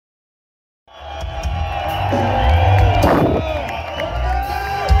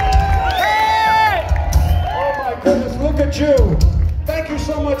Pt.2. Thank you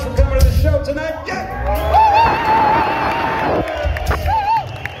so much for coming to the show tonight. Yeah.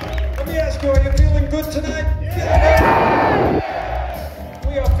 Let me ask you, are you feeling good tonight? Yeah.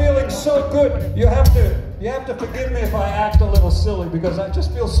 We are feeling so good. You have to forgive me if I act a little silly because I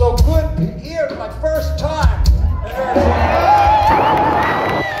just feel so good here, my first time.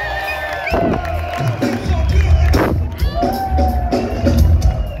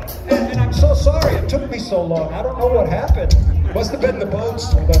 And I'm so sorry it took me so long. I don't know what happened. Must have been the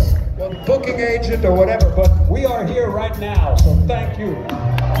boats or the booking agent or whatever, but we are here right now, so thank you.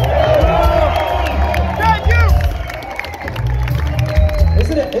 Thank you!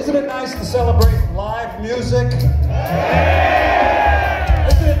 Isn't it nice to celebrate live music? Isn't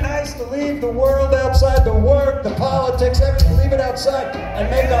it nice to leave the world outside, the work, the politics, everything, leave it outside and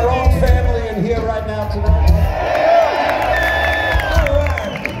make our own family in here right now tonight? All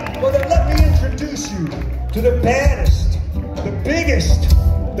right. Well, then let me introduce you to the baddest, the biggest,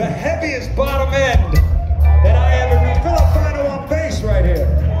 the heaviest bottom end that I ever knew. Filipino on bass right here.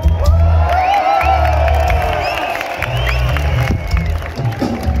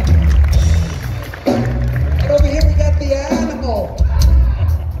 And over here we got the animal,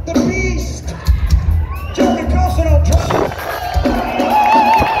 the beast, Johnny Carson on drums.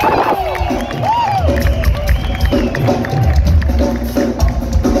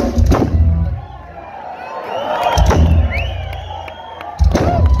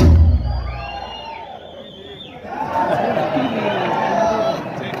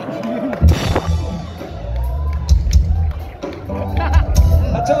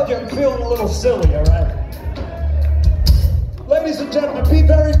 I told you I'm feeling a little silly, all right? Ladies and gentlemen, be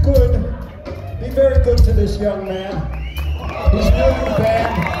very good. Be very good to this young man. He's new in the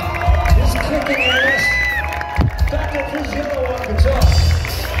band. He's kicking ass. Dr. Yellow on guitar.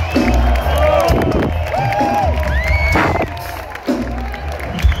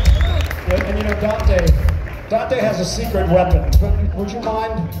 And you know, Dante has a secret weapon. But would you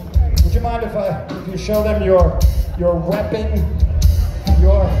mind if you show them your weapon,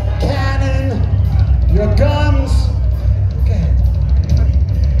 your cannon, your guns? Go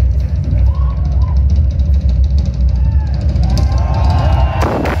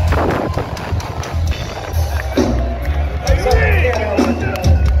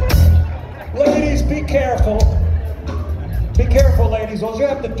ahead. Ladies, be careful. Be careful, ladies. All you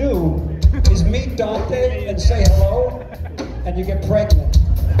have to do is meet Dante and say hello, and you get pregnant.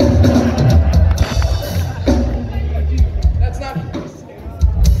 That's not...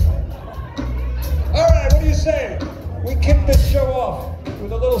 All right, what do you say? We kick this show off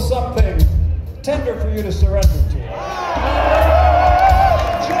with a little something tender for you to surrender.